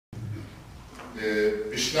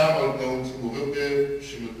בשלב אלגנות מורבה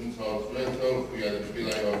שמתון תאטרתה וחויד תפילה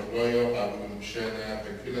יאטריה אבל משנה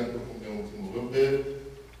בקילן בחומנות מורבה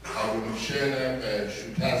אבל משנה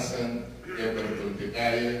שותסן גבר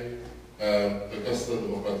פוליטיקאי בקסטה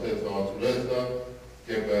דמוקרטיה תאטרתה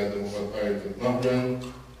גבר דמוקרטיה תנהרן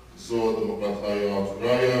זו דמוקרטיה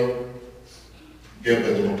יאטריה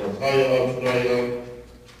גבר דמוקרטיה יאטرaya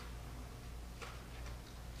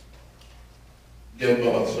گب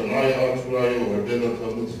آترنای آترای و هردل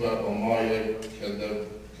تابوت و آمای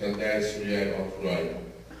کلدر سوریای آترای.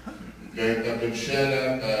 گاهی قبلشانه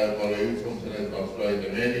بالایوتون تنید آترای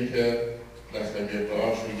امریکا لخمی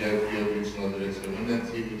قاش و گردی رویش نداره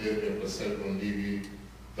ترمینتی بوده و بسر کندیوی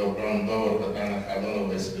دوران دور بدن خلان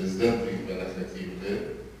و ویس پرزیدنتی به نخطی بوده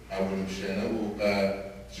قبلشانه و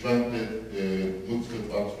جوان مطلب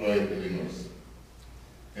آترای دلینوس.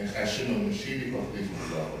 این خشن و مشیلی کافتی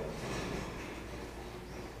بوده.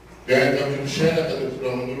 Gayet ömüşene de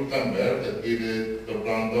Kur'an'ın kamber da ile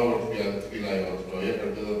toprağında filayı oturuyor,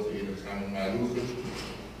 erdada ile kamen maluhur,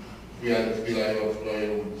 filayı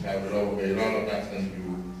oturuyor, tabra ve İran'a baksan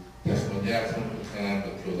bu tesmiyatın kanan da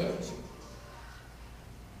tiyodafsın.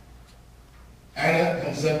 Ana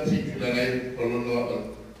konzepti filanay kolunu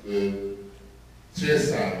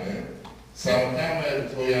tresame, samkama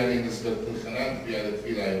toyani nisbet kanan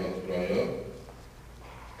filayı oturuyor.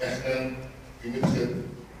 Ehnen ümit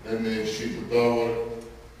لأن الشيء تدور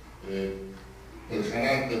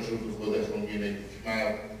الخنان تشوف خودها خمينة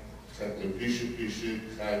كمان خاطر بريشة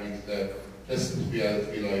خارج تست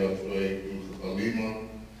في الولايات شوية يخلينا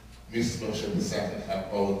مثل شد ساعة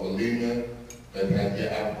حقاوة قليمة هذه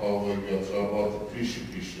حقاوة يجربات بريشة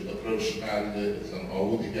أقرب شمال إسلام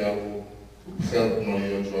عود جاو وبخلط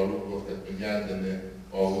مريا جارو وقت بنيان إن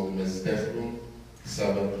عود مزدخرون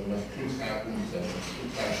سبب مفكور خاكم مفكور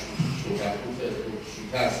خاشو شو خاكم شو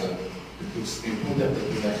تاسا تستيقظ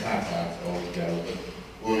بدون خاطر أو جاوده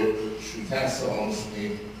وشو تاسا أنصني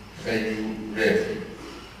خيو رافي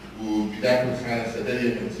وبداية الخانة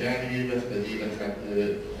خدرية متياني بس بديل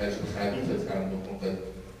هاش الخادوت تتعلم قد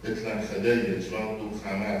تطلع خدرية جوان دو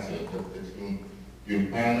خامات تكون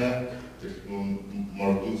يوبانا تكون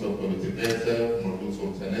مردوطة بوليتيكاتا مردوطة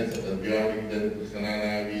وطنيتا تبيعي بداية الخانة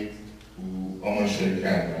عبي وأما شركات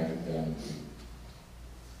عندنا.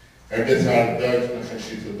 هربت عردات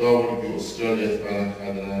نخشي تدور بأستراليا فعلا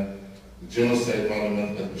خدنا الجنوسايد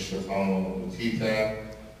مونومنت قد بشتفانو وتيتا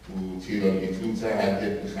وتيلا الإتلوتا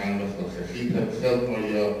عدت بخانبة الخخيتا بخلط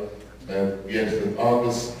مريا بيدخل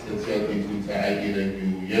أغسط تتيال الإتلوتا عايلة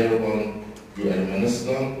يو يو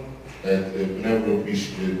أرمنستان بنبرو بيش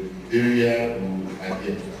بديريا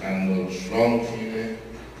وعدت بخانبة شرام فينا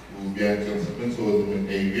وبيعتقد من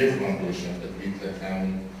أيام فانكشن تبيت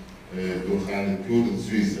لخام دخان الكود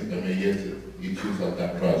السويس كمية يتوصل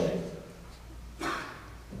هذا project.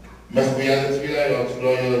 مخبيات الولايات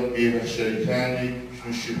الأخرى بين الشركات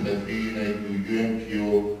مشيت بين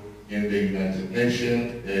UNPO in the United Nations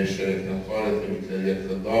شركة خارج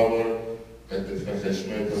بولايات الدور قد تتفتش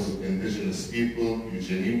ميتة indigenous people في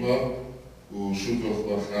جنيفا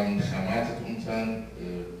وشوفوا خام خامات تمتن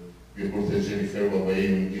بيقولت جينيفر وبايي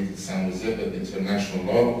من جيت سان جوزيف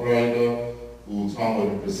الانترناشونال لو برايدر وتام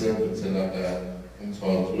ريبريزنت تلاقى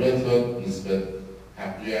انتوالتوريتا نسبة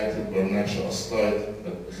حقيقة برنامج أصلايت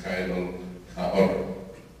بخيال الخبر.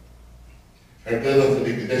 هربلا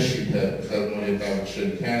تلي بدشيتا خدمة يتابع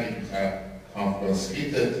الشركاني بخا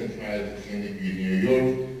كونفرنسكيتا تنكمل تخيني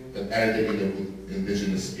بنيويورك تتعادل إلى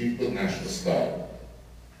indigenous people national style.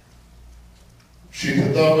 شيء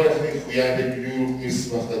تدور إحنا خويا بيجو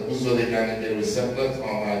مس وقت بوزة كانت الوسطات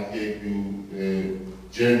عماد يجو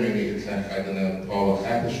جرماني إتلان خدنا باور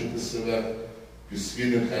خاطر شو تسبب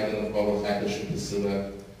بسويدن خدنا باور خاطر شو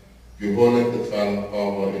تسبب بهولند تفعل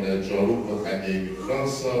باور إلى جنوب وخدي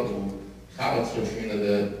فرنسا وخابت رفينا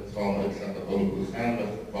ده طعم إتلان تقولوا بالخان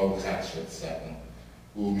باور خاطر شو تسبب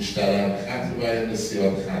ومشترين خاطر باين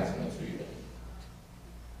السيارة خاطر نفيها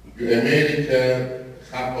بأمريكا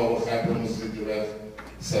خاطر وخاطر مزيد رف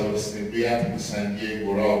سبب سنبيات بسان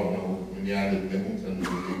دييغو راونا ومن يعني الدموتن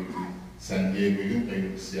سان دييغو يمكن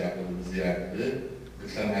يبسياق الزيادة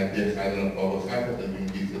إتلان هديه خاطر بابا خاطر من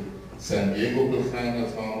جيت سان دييغو بالخانة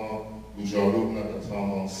تاما وجاروبنا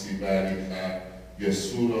تاما سيباري خا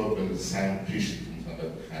يسورا بالسان بيشت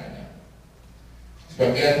متنبت بالخانة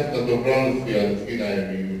فقط الدوران الخيال فينا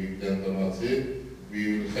يبيولي دندماتي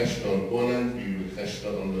بيولي خشتا البولند بيولي خشتا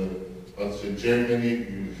البطر جرماني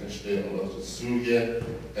بيولي خشتا البطر سوريا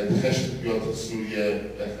خشتا بيوت سوريا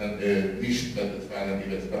نيشت بدت فعلا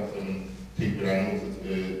إلى تبطر من تيبرانوت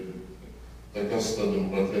دقستا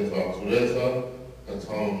دمقراطيات وعطوريتها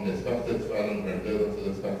أتهم نتفقد فعلا بردادة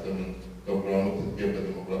نتفقد من دبرانو تجيب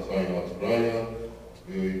ديمقراطية أطرايا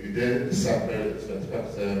بداية السفر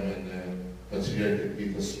نتفقد من بطريقة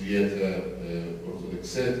كبيرة سوية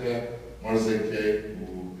أرثوذكسية مرزكي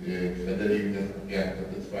وخدري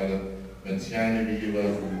نتفقد فعلا من تياني بيجيبه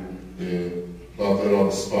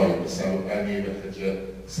لادرات سباي بسبب أني بخجة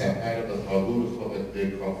سفر بتحضور خواهد دي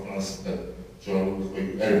كونفرانس جارو بخوي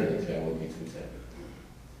أربط يا ولي توتر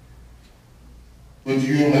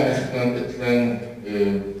واليوم احنا اتلان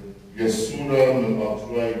يسورا من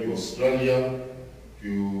أطراي أستراليا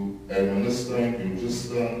كيو أرمنستان،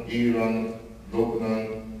 كيرجستان، إيران، لبنان،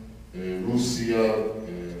 روسيا،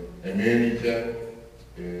 أمريكا،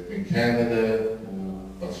 من كندا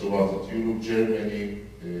وأطراف يوروب، جرماني،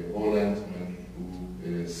 هولند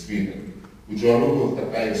وسويدن وجارو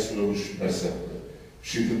بخطاقا يسورا وش برسفته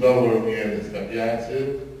بشي تدور ميان اتفاقيات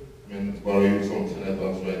من برای تمتنه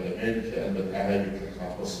دادوی امریکا البته اهلی که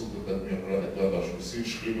خواستو داد میاره ادعاش بسیج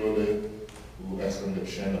خیلی و اصلا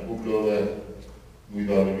نبشن قبله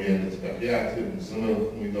میدانه میان اتفاقیات مزنه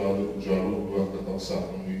میدانه جارو وقت تاثیر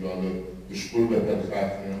میدانه بشکل به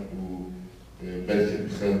تلخاتن و بلکه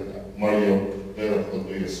بخد ماریا غیر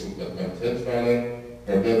خدای سود دادن فعلا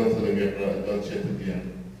هردادن تلم میاره ادعا چه تدین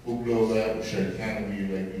قبله و شرکان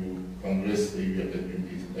میاره و کانگرس میاره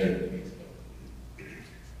بیمدید ارد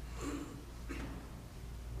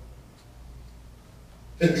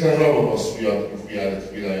اتلا رابا باسویات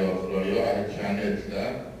بفیادت ولايات رايا احكان اتلا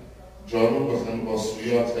جارو بخن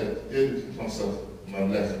باسویات هدید تنصف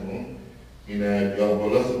مملكتون اینا یا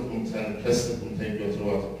بالاتون تن پستون تن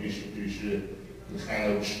بیاتروات پیش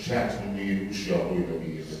الخانه بشتاتون بگیر بش یاهوی رو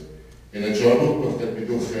بگیره اینا جارو بخن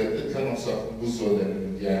بدوخل اتلا نصف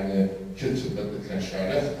بزودن يعني كنت اتلا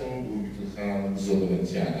شارفتون و الخانه بزودن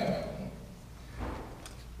يعني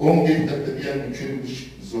قوم تبدأ ممكن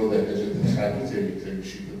زوده أجد الخارج اللي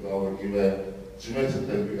تمشي تدور إلى جماعة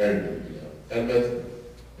التربية الأرضية. البته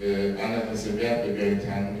أنا نزميات بجاي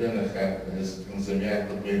تعمل أنا خا نزميات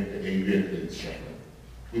تبين أيوة كلتشنا.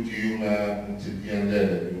 كل يوم متدين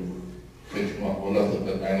لا كيف ما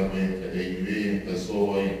قلت أنا بين أيوة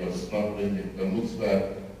بسوي بسنقل بمتبع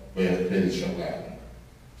بيكلتشنا.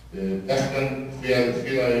 إحنا في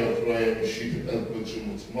الولايات رايح مشيت الأرض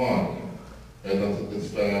متمان. dan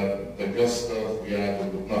het de gasten via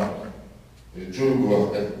de nacht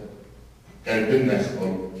جورو قلبنا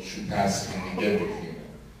خال شو تاسك نجيب فينا.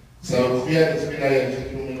 سواء فيها تفينا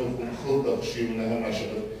يفكروا منه في الخلطة شيء منها ما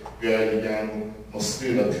شغل بيا يعني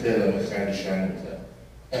مصيرة بخيرة مخارج عنها.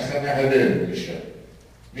 أخنا هذين الأشياء.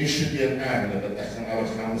 مش بين أعلى أخنا على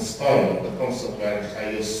خمس طاير بتنصت على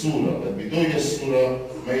خير الصورة بدوية الصورة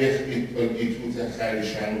ما يخفي الجيتوت خارج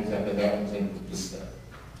عنها بدأ مثل بستان.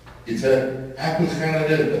 إذا أكل خانة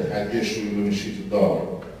لذة هذه شو اللي مشيت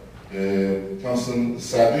الدار كان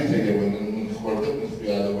سعدي تجي من خردت من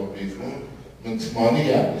خيالة وقريتهم من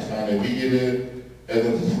 8 خانة بيجي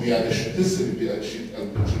إذا تخيالة شو تسل بيأشيت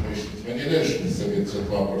البجمع شو 8 ليش تسل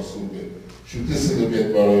بيتطلع برسوبة شو تسل بيت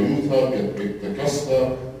بارايوتا بيت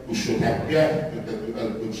بكستا وشو تحبيات بيت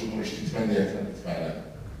البجمع شو 8 كانت فعلا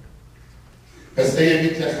بس هي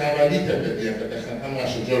بيت لخاماليتا بديها فتخن هم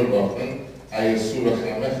شجر باخن هاي الصورة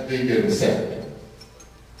خامخ ديجر مسافة.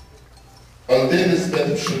 الدين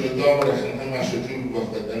نسبة بشن الدور لكن هم شجور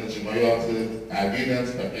وقت أن جماعات عبينا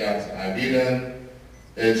تفقيات عبينا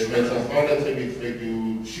جماعة خالة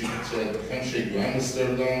بيتفقوا شيء كم شيء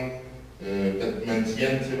أمستردام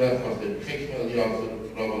منتين تبع فرد بحكمة اليوم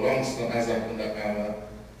رابلانس نازع من القامة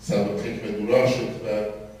سبب حكمة دراشة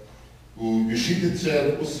وبشيء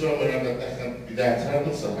أسرة مرة أخن بداية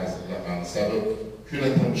نص هذا القامة سبب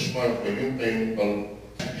كلها مشمار بيوم قال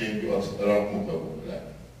يجي بأسرار مقبولة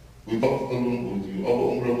ويبقلون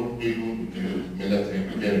وأبو أمره بيلون ملتهم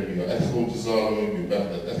بجربي أدخل تزارون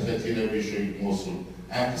ببغداد أدخل بشيء موصل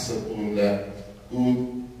عكس قولا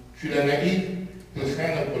وكلنا نعيد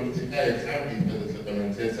الخانة البوليتيكية خاملة بدأت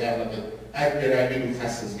القمنتات على أكبر عبيد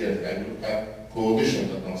وخصص جرت عبيد كوديشن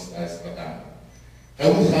تنصت أستطاع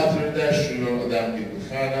أول خاطر ده شنو الأدم دي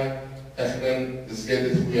الخانة أخيراً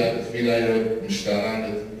زيادة ولاية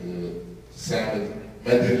مشتركة ساعد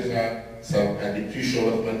مدرسة سواء هذه بيشوا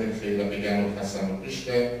وقت مدرسة إلى بيجانو خاصة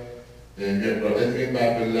مدرسة يبرر أدري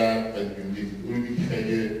باب الله بدهم يقولوا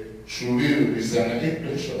كي شرير بزناعي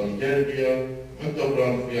بشغل جربية من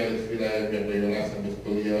دوران في ولاية بيجانو خاصة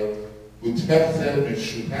بالكلية وتبثر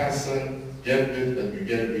بالشو حسن جربت بدهم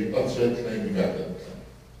جربي أطرد لين يبادر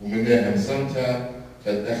ومنها همزمتها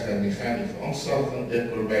تدخل ميخاني في أنصافن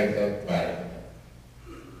إقر بيتا بارك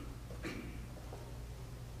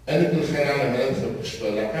أنا كل خلال هذا في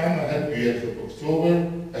الشتاء لقام هل بيت في أكتوبر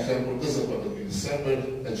أخذ برقصة وقت في ديسمبر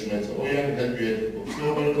أجمعت أويان هل بيت في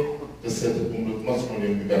أكتوبر قصة تكون مصر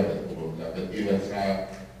اليوم ببعض الأمور لقد إذا خا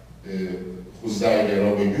خزاي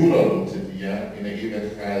رابع يورا لمتديان إن إذا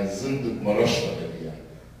خا زندق مرشة بديان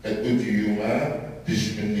قد أدي يوما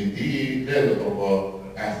بجمني دي لا لأبا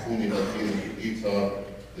عفوني تخيل إيتا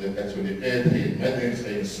كاثوليكات هي المدن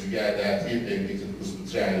خير السجادات هي بيت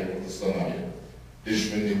الكسبتراعي والصناعية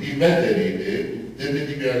بجمني دي بدريدة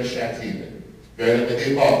ودبدي بيها الشعتيلة بيها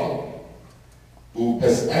قدي باطل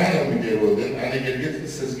وبس أنا مجرودن أنا قلت في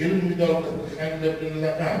السجل المدار الخان لبن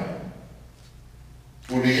لقام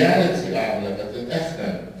وريالتي أعلى قد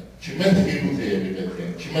أخنا كما تهيبو تيبي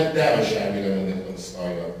قدين كما الدعوة الشعبية لما نحن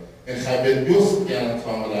الصغيرة إن خابت يوسط يعني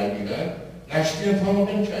طعام العبيلة ناشتين طعام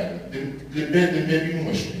بنشاري لبيت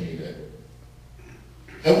المبيو مشتميلة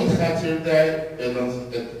قبل خاطر داي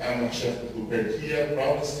أعمل شفت وبركية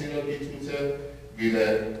براوستيلا بيتوتا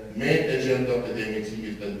بلا مين أجندة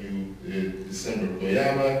أكاديميتية تدبيو ديسمبر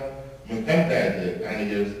قيامة من كم بعد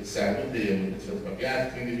يعني ساعدوا لي من الفترة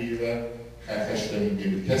كنجريبا خشنا من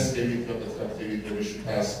جيب الكسكة بيتوا بتخطيبيتوا مش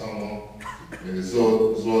تاسقانا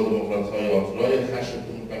زود ديمقراطية أطراي خشنا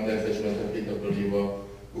من كم بعد خشنا تفكيتا قريبا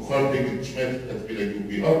وخارج جمعت تتبيل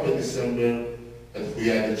جوبي أربع ديسمبر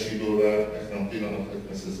الخيادة تشيدورا إحنا مطينا نخلق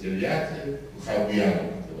مسزجرياتي وخابيانا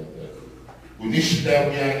ونشتا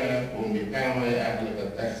ويانا ومقامة أهل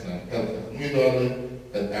قد أخنا كالتخ ميدالة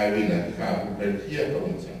قد أعوينا خابو بركية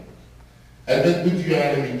قرمتان البت بديو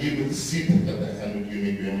أنا من جيبة السيطة قد أخنا بديو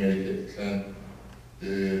ميجو أمريكا كان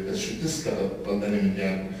بس شو تسكى قلداني من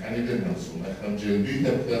جان خاني دلنا نصوم أخنا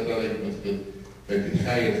مجلدويتا بفترة لك مثل فكي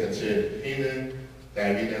خاير خدشير حين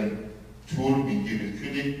تعوينا تور من جيبة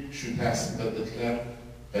كلي شو تحسن قد أخنا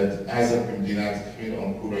قد أعزب بمدينات كمين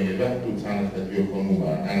أنكورا يبقى تانا قد يوكو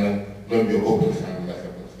مبار أنا لم يقبل خان الله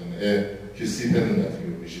خبرتنا كسيتنا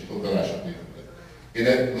نفيو بيشي خلطة عشقين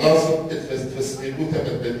إذا لازم تفسنبو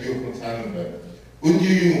تبدأ يوكو تانا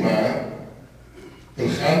ودي يوما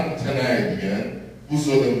الخان تنايديان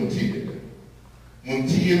وزود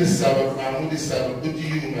منتيجة السبب معمول السبب ودي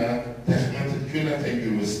يوما تخمت كلها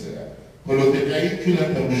تنجر وسترا بولوتيكاي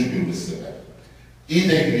كلها تنجر وسترا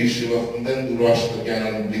إذا يجريش وقتندن دراشتا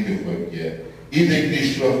جانا نبليك فوقيا إذا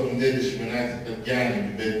يجريش وقتندن دشمنات تجانا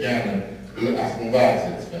بجانا بالأحمبات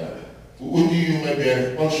تتفاعل وودي يوم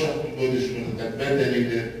بيعرف برشا كنتودش من تتبدل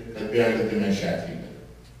إلى تتبعل المشاكل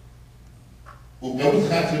وقبل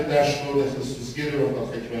خاطر داشتو داخل السوسجيري وقت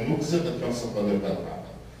الحكمة نوكسة تتكنسة قدر تلقى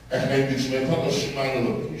احنا يجيش ميطان الشمال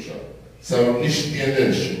لبكيشا سبب نشتين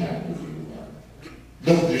للشمال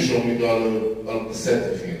لخدري شو ميدال القسات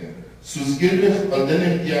فينا سوسجيري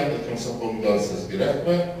قدنا مديان تتكنسة قو ميدال سوسجيري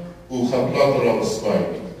وخبلات راب الصباي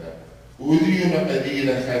بكتا ودي يوم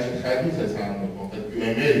قديلة حادثة عنكم قد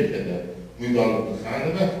بأمريكا ده ميدال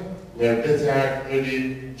بخانبة وردتها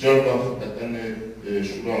نولي جربة قدنا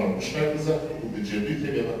شغلانة مش مركزة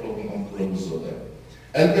وبجربيتها بيبقى أنطرة بالزودة.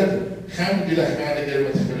 البته خام دي لخانة غير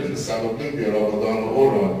متخلين السببين برمضان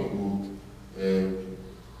أوراني و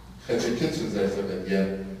خجلت زي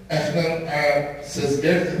فقديان. احنا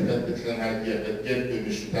سزجرت تبدلن هذه قديان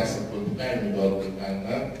بمش تاسم كنت قايم مدار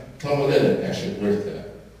بالقانا تمرد عشان ورثة.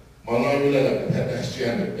 ما نقول لك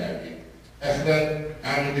هتأشيان الدعوي. احنا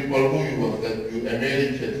عامل بالموي وقت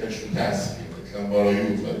أمريكا تشو تاسم كان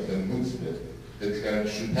برايوت كان مثبت كان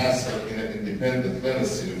شو تاسم إن independent لنا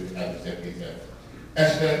السلوك هذا تكليفات.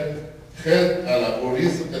 احنا خد على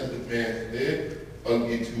أوريزم تتمهده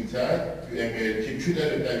الجيتوتات بأمريكا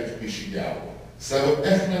كده لبنان في بيشيعه. سبب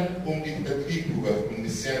احنا قمدي تتليكوا من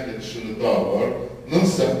نسيان للشل داور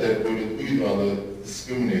نمسك در بولد بيد على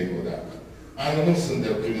discriminate ودا. أنا نمسك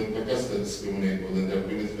در بولد بكسر discriminate ودا در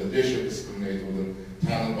بولد فدريشة discriminate ودا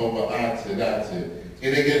تان أوبا آتي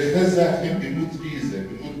إذا غير خزة هم بيموت ريزة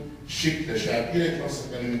بيموت شكل شعبية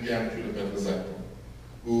كنصف أنا من جام كله بالغزاك.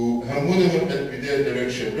 وهمونا من البداية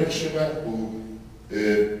دركشة بركشة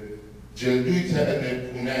وجلدويتها أن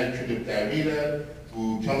هناك كل تعبيرة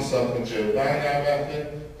وكم صار من جوابنا باخر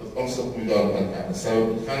وكم صار مدار بالحق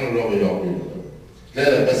سبب خان الرابع يقول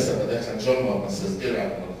لا بس بدأنا نجمع مسألة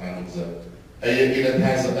على الخان بزاف أي إلى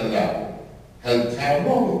هذا اللعب هل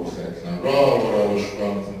تعبوا بخيرنا رابع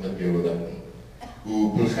وشكرا تنتبهوا ده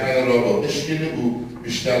وبالخان الرابع إشكله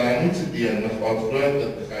وبيشتغلوا تدين مخاطرات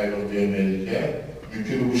تتخيلوا في أمريكا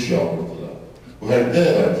يمكن وش يعبطوا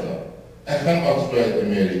وهالدائرة أخان أطفال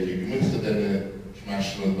أمريكي بمتخدنا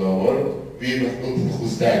كماشنا الدور بيبقى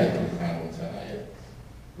خزدالي بالخان وتنايا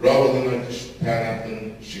رابطنا كانت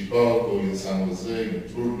شيكاغو ين سان هوزي ين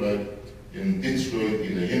تورلاك ين ديترويت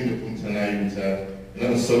إلى يمكن تنايوتا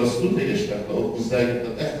إن سرستو تگشتن که اوزدگی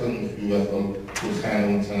تا اختن مفیوت و خانه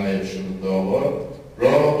منتنایب شده داور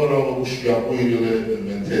راه وشیابویل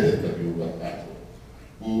منتهت تبیوت عطو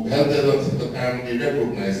و هذا ده تتعامل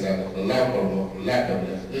recognize that the lack of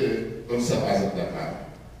dan staat als het daar.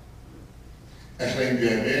 Geen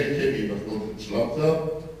Amerika wie bijvoorbeeld slapte,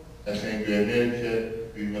 geen Amerika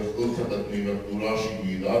wie bijvoorbeeld dat niet meer doorlaat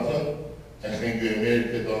wie dat, geen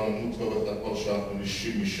Amerika dan moet we dat pas schaffen met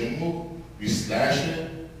chemischemu, wie slashen,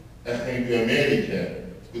 geen Amerika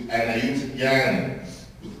goed aan het jaren,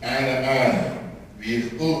 goed aan wie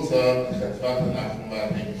goed het vatten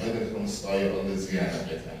afgemaakt met de grondstijl al de jaren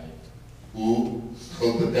gedaan. Hoe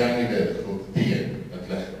grote dagen grote dingen het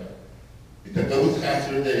leggen. التفاوت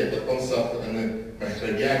خاطر ده يتقنصف أن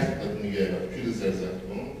محتاجات التقنية كل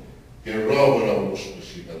زرزاتهم جرّاب ولا وش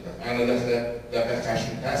بشيء أنا لك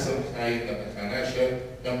خشم تاسم خايف لك خناشة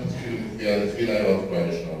لم تدخل في هذا في لا يوافق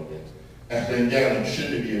على شنو أخرين جانا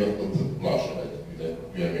مشل بيه وقت بلاشة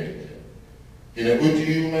في أمريكا إلى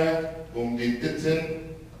أوديوما ومديتن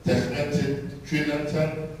تخمنت كلنتن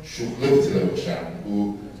شغلت له شعب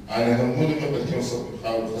وأنا همولي ما بتكنصف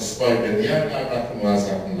بخاول خصباي بديان أبعث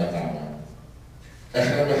موازعة لقامة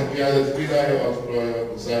احنا بخويادة ولاية وأطرايا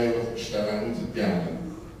وزايا واشتغلوا تديانا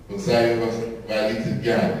وزايا وعلي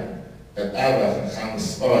تديانا الأبا في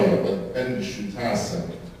 5 آية بأن شو تاسم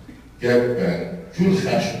جبن كل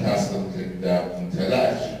خشو تاسم تقدام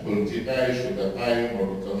انتلاش بلتقايش ودقايم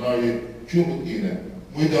ورطناي كم إينا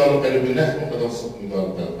مدار قلب نحن قد وصف مدار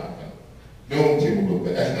قلب عقل نوم تيمو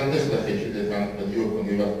بقى احنا ندخل خيشة عن قد يوكم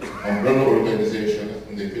يبقى umbrella organization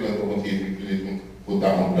احنا ندخل نتوقيت بكليكم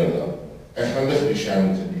ودع umbrella احنا نخلي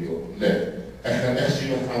شعب تبيوكم لا احنا نخشي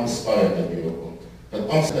من 5 آية تبيوكم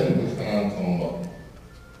فالأمس اللي بالخنان تنبع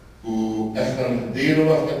واحنا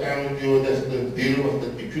نديروا وقت عمل ديو نديروا وقت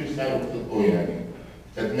بكل خير وقت الأو يعني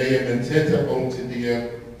فدمية من تاتا قوم تديا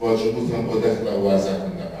واجبوتها ودخل وازع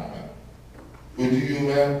النقامة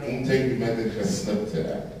وديوما ممتين بمدى خسنة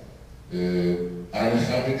بتاعك أنا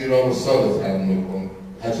خامدي رابط صادت عنكم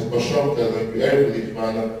حتى بشرط أن يقرب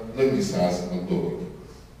الإخوانة لم يساعد الدور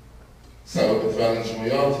سبب فعل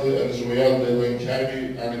الجمعيات لين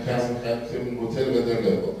كابي أنا كازم خدت من هوتيل بدر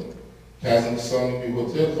لبطن كازم صام في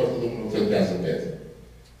هوتيل خرجت من هوتيل كازم بيت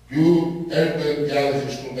يو أربع جال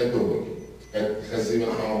خشمون قدوبك خزيمة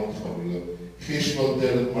خام خبرله خش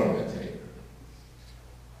موديل مرمتين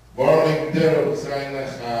وارنك در بزاينا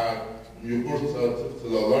خا يقرط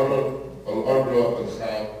الأربع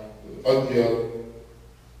الخا أديال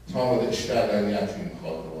تامد اشتغل يعطي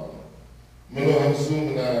مخاطر منو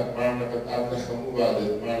همزومنا مرنا قد عدنا خمو بعد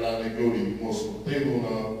مرنا نقولي موسو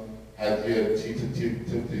طيبونا هادية تيب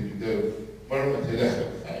كده مرنا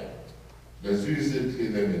تلخب خير لزوزت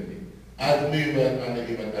كده مني عدمي أنا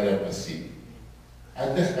إيمان عرب مسيحي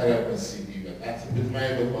عدخ عرب مسيحي عتبت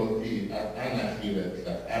معي بطلتي أنا خيلت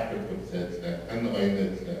لك أبرك بتات لك أنا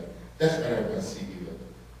أينت لك دخ عرب مسيحي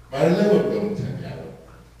مرنا لا وبدا متهني عرب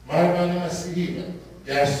مرنا أنا مسيحي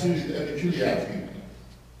يعسولي أنا كل يعفيني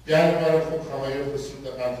يعني ما رفض خوايا في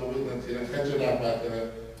السودة قاتلوا بدنا تيران خجل عبادنا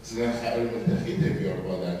زنا خائر المتخيطة في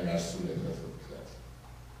أربادان يعسولي الرفض كلاس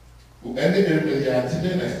وأنا إربليات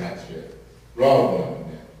لنا خاتشة رابنا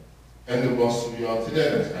منه أنا البصريات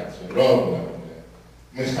لنا خاتشة رابنا منه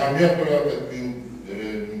من خامية برابط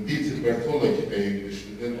من بيت البرطولة كي بيجيش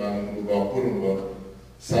لدن معنا من باقورن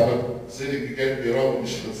سبب زيري بيجال بيرابو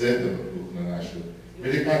مش خزادة مطلوبنا ناشو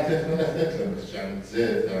بلي قاتلنا نختتلا مش عن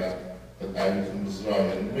زيادة التعريف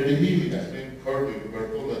المزرعي المريهي أخرين كاربي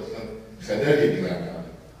وبرطولة خداري إلى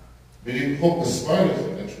مريم خوب الصبارة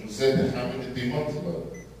شو زاد حامل الديمان طلاب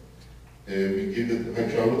بيجيب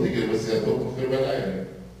هكاروتي كده بس يعطوك خير بلايا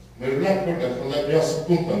مرلاك برد خلا بياسو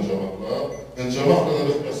كنت انجمق لا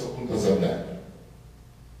بخ بياسو كنت زبنا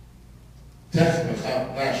تخم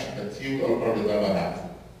خام ناشط تيو الأرض ده بعده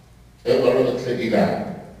الأرض تلاقي لعب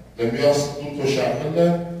لم ياسو كنت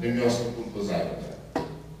شعبنا لم ياسو كنت زعلنا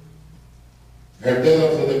هردلا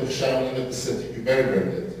فده بخشامنا بساتي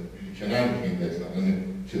ببربرد كنان كيندتنا أنا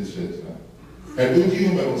شتنا هردوتي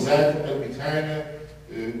يوم أوزاد البتاعنا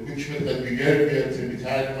وكشمت قد بيجربية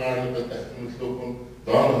البتاعنا معنا قد أخدمت لكم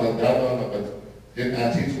دانا هدانا قد دين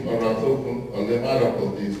أعطيتم أراتوكم اللي ما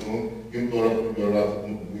رقضيتم يمدوا رقم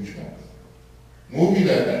براتكم وكشمت مو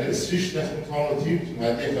بلا أن إسريش نخم طامتيبتم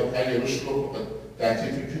هذه خبقالي رشلكم قد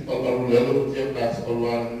تعطيتم كيف الأرو لالو تيب لا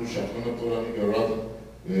تقلوان منو شخصنا طوراني براتكم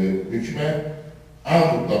وكشمت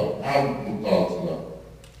عام مطالطلة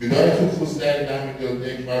بداية الخزدان نعمل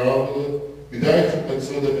جلدك مرابل بداية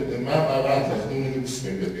القدسودة بالإمام أبعاد تخدمني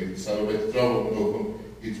باسمك بديك صلوات ترابو مدوكم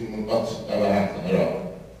يتون من قطش أبعاد نرابل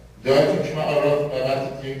بداية كما أراد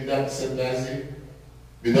أبعاد تتين بداية السدازي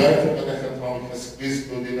بداية قد أخذ تامك هسقيز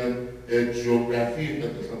كودينا جغرافي قد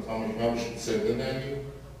أخذ تامك ما بش تسردناني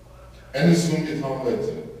أنا سوندي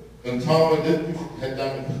تامته إن تامته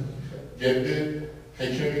هدام جبه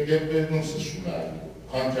حكمي جبه نص الشمالي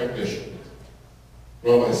كونتراكت لشوت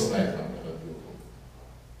رابع السنايت تامته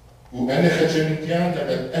وأنا خجمتيان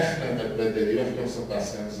لقد أخنا قد بدلي وحكم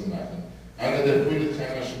سباسيان زمانا أنا در كل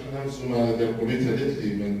خانة شكلهم زمانا در كل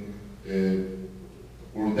تدتلي من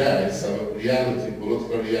ورداي سبب رياليتي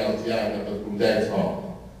بوليتيكال رياليتي يعني قد ورداي تام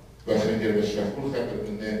وعشان يجرب الشيخ كل خبر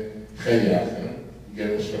منه خياخن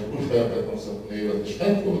يجرب الشيخ كل خبر تنصفني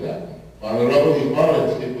وتشتغل كودا وأنا رابط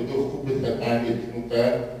إمارة اللي بدو خوبة الآن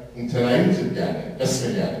يتنوكا متنايوت يعني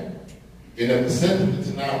اسمه يعني إذا بسد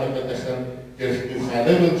بتناعم لقد أخن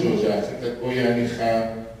يخالف الجوجات تكو يعني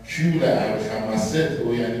خا كولا أو خا مسد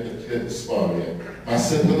أو يعني بكرة إسبانيا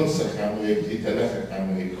مسد نص خامو يكتي ثلاثة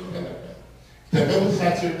خامو يكتي ثلاثة تقبل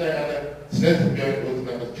خاطر ده على ثلاثة بيان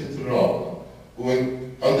قلنا بكتر راب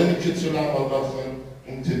وعندنا كتر لام الله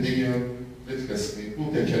ممتدين لتكسبي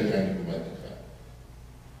وتكل يعني بمدخل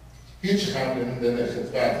هيج خامل عندنا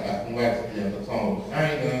خطوات أحمد بيان نطعم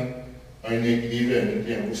خاينة أين جديدة من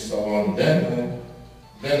بيان مستوان دنا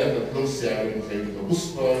لنا بتلوس يعني مخيلة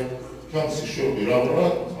بسطاي كم سشوب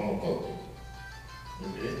رابرات نطعم قطع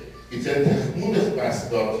إذا تخمون خباس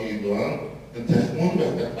دارتي دوان تخمون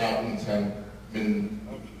بختقاب نتن من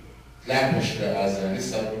لعبش لازم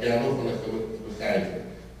نسأل بجانو خلق بخايف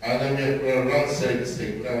أنا ميران سيرفيس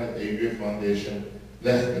تكرار أيوة فاونديشن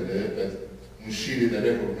لخده بس مشيري ده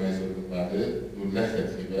ريكوجنايزر بعده ولخد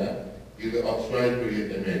هبة إلى أطراف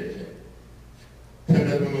بريد أمريكا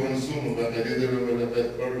تبدأ من منظومة بقدير من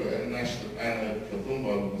الأفكار لأن نشط أنا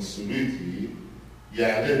كطنبا مسؤوليتي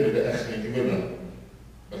يعني بدأ أخني جبران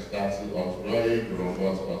بختار الأطراف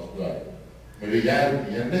برافات الأطراف مريال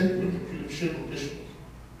يعني كل شيء مكشف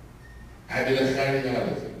عادل خارج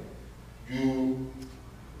عادتي يو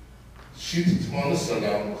شيء تتمنى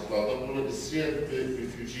السلام مخلاطة ولا بسيط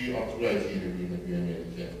ريفوجي أطراف يلبينا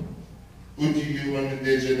بأمريكا ودي يو من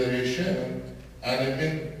دي جنريشن أنا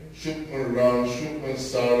من شوك من ران شوك من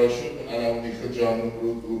سارة شوك من ألامني خجان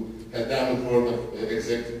مرود وهدام البورد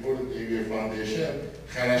إكزيكتيف بورد إيوه فاونديشن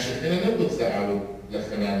خانا شخينا نبض تعالوا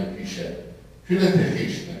لخناني بيشا كلها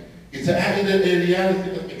تخيشنا يتعاقد الرياليتي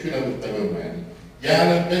قد كنا متقبل معنا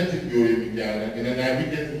يعلم بنت اليوري مكانا إن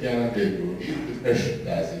نعبيدة مكانا ليوري بتبشر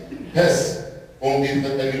لازم بس قوم دي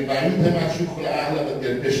تقدر بعيوتها مع شوخ الأعلى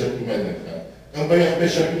قد بشر كمدنخا إن بيح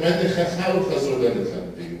بشر كمدنخا خاول خزر دلتها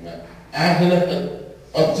بيوما أهلا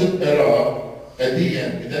قد إراء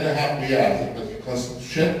قديا بدنا حقياتي قد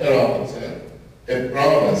كونستيتوشن إراء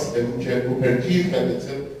إبراز كوبرتيف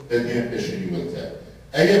قدتها قديا بشر يولتها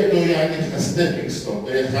أيبدو يعني خستيبنج ستون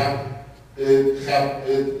بيه خاب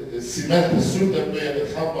سمات السلطة بيه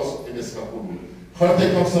خاب بسط بسمه قبول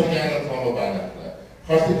خارتي كم صريانا تاما بعناكلا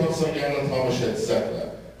خارتي كم صريانا تاما شد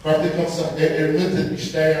سكلا خارتي كم صريانا ارمتت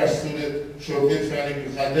اشتاي عرسولة شوكيت فاني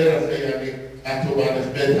بخادرة في يعني أنتو بعناك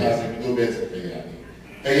بيت هازي بدو بيت في يعني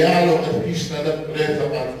أيالو قد بيشنا لبريتا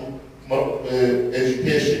بعناكو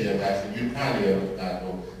education يبعثي يوكاني يبعثي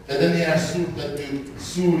فدني عرسول قد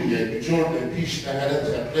سوريا بجوردن بيشنا هلت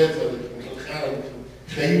خبريتا الخارج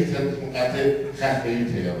خيوتها مقاتل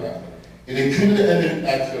خيوتها يا بابا. إن كل أمر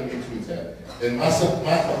أكثر من كوتا. المسك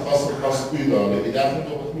ما خاص قيدالة. إذا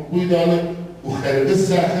كنت قيدالة وخرب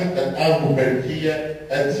الساخن الأب بركية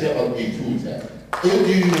أنت البيتوتا.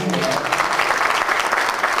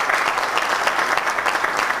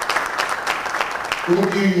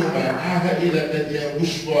 أديوما عاها إلى أن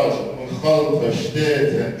يشواج من خلطة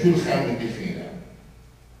شديدة كل خامن بخينا.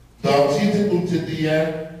 دارتيت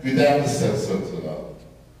الأمتدية بدام السلسلة.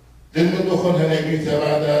 لما دخل هنا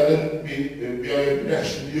يتبادل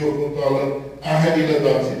بيرحش اليوم طالا عاها إلى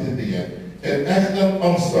دارتيت الدية. الأخدم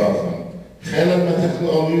أمصافا خلال ما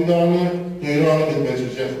تخلق الويدانة طيران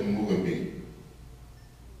بالمجرجة المغبي.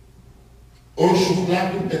 أرشف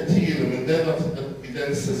لعب التيل من دادة إذا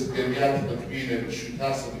السكريات التكوين شو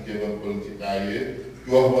تحصل كمان بوليتيكاية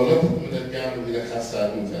يوهولت من الجانب إلى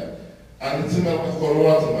خسارتها. أنا تمر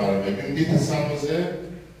بخروات معرفة يوم دي تسامزة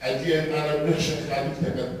أدي أنا برشة خالد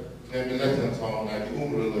كذا نملتنا طبعا أدي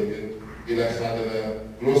عمر لين إلى خالد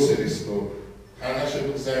grocery store. أنا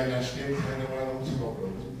شبه زي ناشتين أنا ما متخبر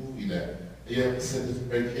موفي لا هي سدف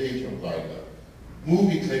بركي كم قايلة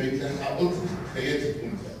موفي كلامي تخاطر خياتك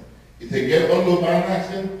أنت. إذا جاء الله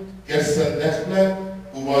معناها كسر دخله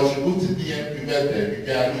وواجبات الدين بمدة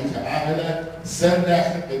بجعلوا تعالى سن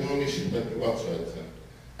داخل بدون شدة وقتها.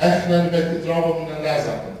 إحنا نبت درابة من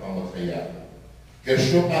اللازم نتعامل خيالنا.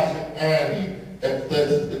 كشوف آخر آني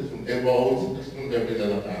ابتدت تكون إباوت تكون قبل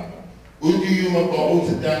الأعمى. وديوم باوت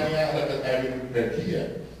الدنيا على الأرض البركية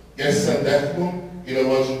يصدقكم إلى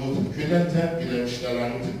واجبات كلنتن إلى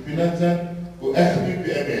مشتغلات كلنتن وأخبر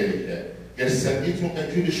بأمريكا يصدقكم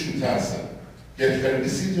كل شو تاسن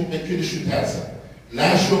يخرجسيتم كل شو تاسن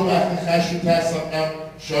لا شو ما خاشو تاسن أم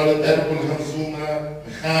شارد أرب الهمزومة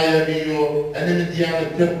مخايبيو أنا من ديانة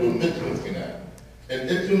كبر مثل فينا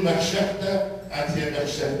الإتل مخشخته أنتي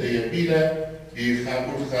مخشخته يبيله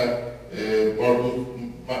بخابور خا برضو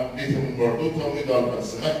نيتم برضو تومي دار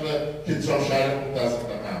بسمكله كترام شارك متاسف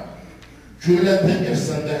نعم كلها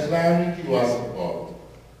يصدقلاني كي واسط بارد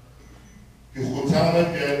که خودتامه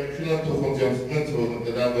که کلا تو خودجانسمنت و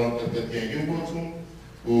ندادان تدیان یوبوتون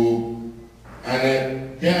و أنا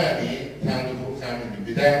يعني تانو خامني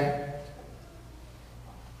بدأ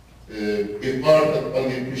إقارة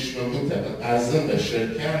اللي مش موجودة الأعظم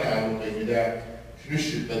الشركان عم بدأ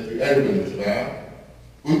فلوسي بدي أربع تبع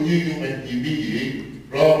ودي يوم الجبية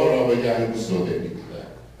رابع جاهل بسودة بكلا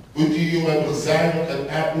ودي يوم بزاين قد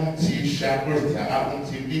أقومتي شابرتها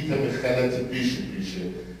أقومتي بيتا مخالة بيشة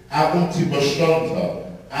أقومتي بشرانتها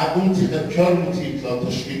أقومتي قد كارمتي كلا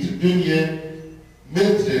تشكيت الدنيا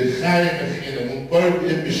متر خايم خينا من برد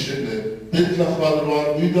إمشنا بيتلا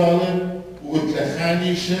خضروان ويدالن وإتلا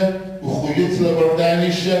خانيشة وخويتلا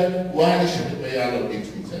بردانيشة وانيشة بتبيع على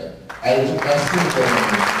البيتوتا. I was asking